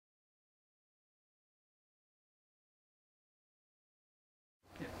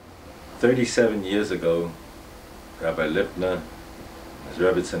37 years ago, Rabbi Lipner, as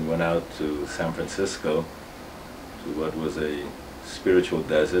Rebbitzin, went out to San Francisco, to what was a spiritual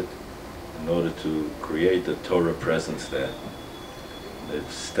desert, in order to create a Torah presence there.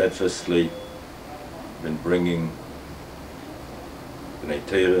 They've steadfastly been bringing B'nai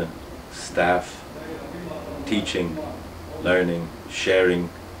Torah, staff, teaching, learning, sharing,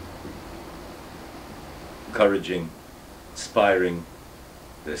 encouraging, inspiring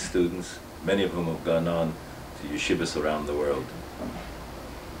their students, many of whom have gone on to yeshivas around the world.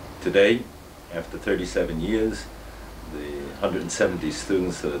 Today, after 37 years, the 170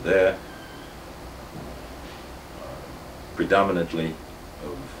 students that are there, predominantly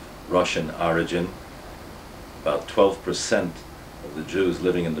of Russian origin. About 12% of the Jews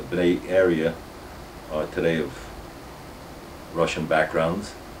living in the Bay Area are today of Russian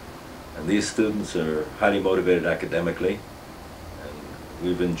backgrounds. And these students are highly motivated academically, and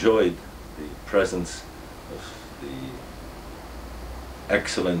we've enjoyed the presence of the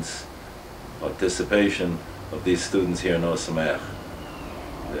excellence, participation of these students here in Ohr Somayach.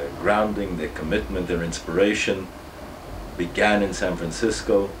 Their grounding, their commitment, their inspiration began in San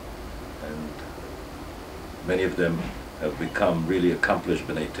Francisco, and many of them have become really accomplished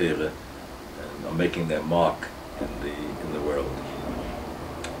B'nai Torah and are making their mark in the world.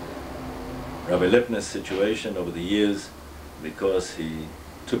 Rabbi Lipner's situation over the years, because he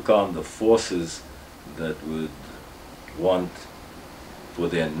took on the forces that would want for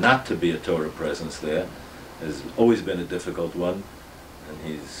there not to be a Torah presence there, has always been a difficult one, and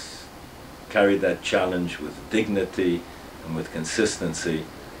he's carried that challenge with dignity and with consistency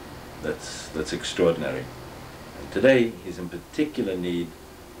that's extraordinary. And today he's in particular need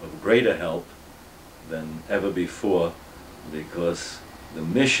of greater help than ever before, because the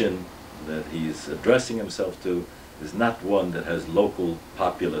mission that he's addressing himself to is not one that has local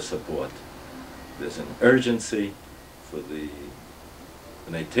popular support. There's an urgency for the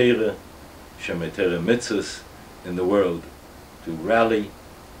B'nai Torah, Shemei Torah mitzvahs in the world to rally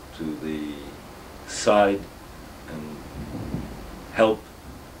to the side and help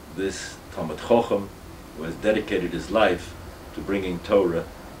this Talmid Chacham who has dedicated his life to bringing Torah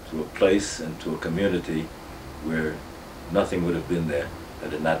to a place and to a community where nothing would have been there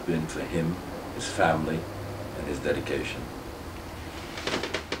had it not been for him, his family, and his dedication.